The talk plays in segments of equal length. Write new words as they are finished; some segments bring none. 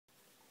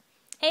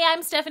Hey,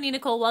 I'm Stephanie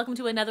Nicole. Welcome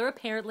to another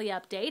Apparently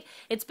update.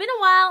 It's been a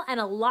while and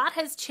a lot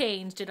has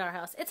changed in our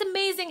house. It's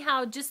amazing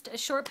how just a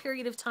short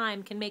period of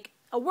time can make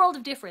a world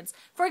of difference.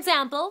 For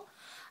example,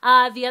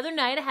 the other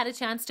night I had a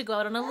chance to go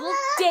out on a little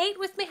date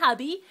with my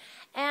hubby,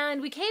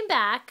 and we came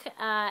back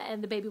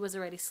and the baby was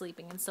already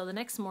sleeping. And so the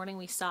next morning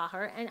we saw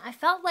her, and I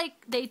felt like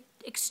they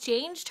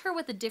exchanged her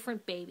with a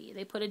different baby.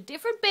 They put a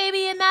different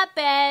baby in that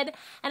bed,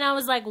 and I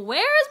was like, where's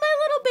my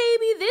little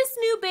baby? This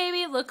new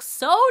baby looks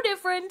so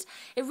different.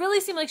 It really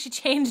seemed like she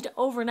changed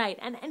overnight.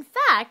 And in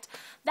fact,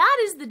 that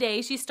is the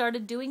day she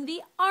started doing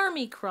the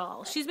army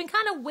crawl. She's been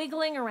kind of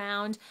wiggling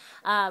around,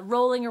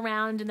 rolling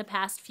around in the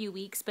past few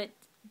weeks, but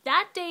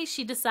that day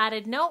she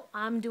decided, no,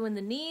 I'm doing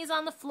the knees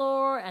on the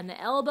floor and the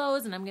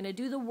elbows, and I'm going to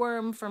do the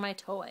worm for my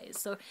toys.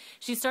 So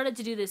she started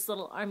to do this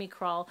little army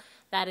crawl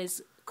that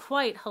is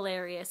quite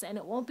hilarious, and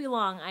it won't be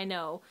long, I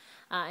know,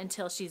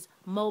 until she's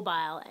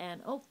mobile.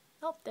 And oh,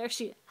 there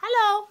she,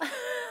 hello.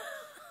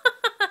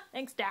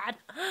 Thanks, Dad.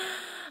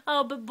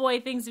 Oh, but boy,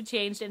 things have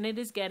changed, and it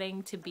is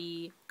getting to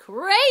be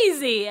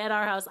crazy at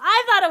our house.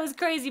 I thought it was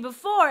crazy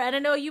before, and I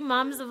know you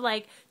moms of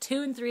like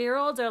 2- and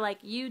 3-year-olds are like,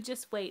 you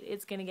just wait,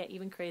 it's going to get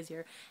even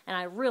crazier, and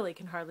I really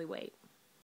can hardly wait.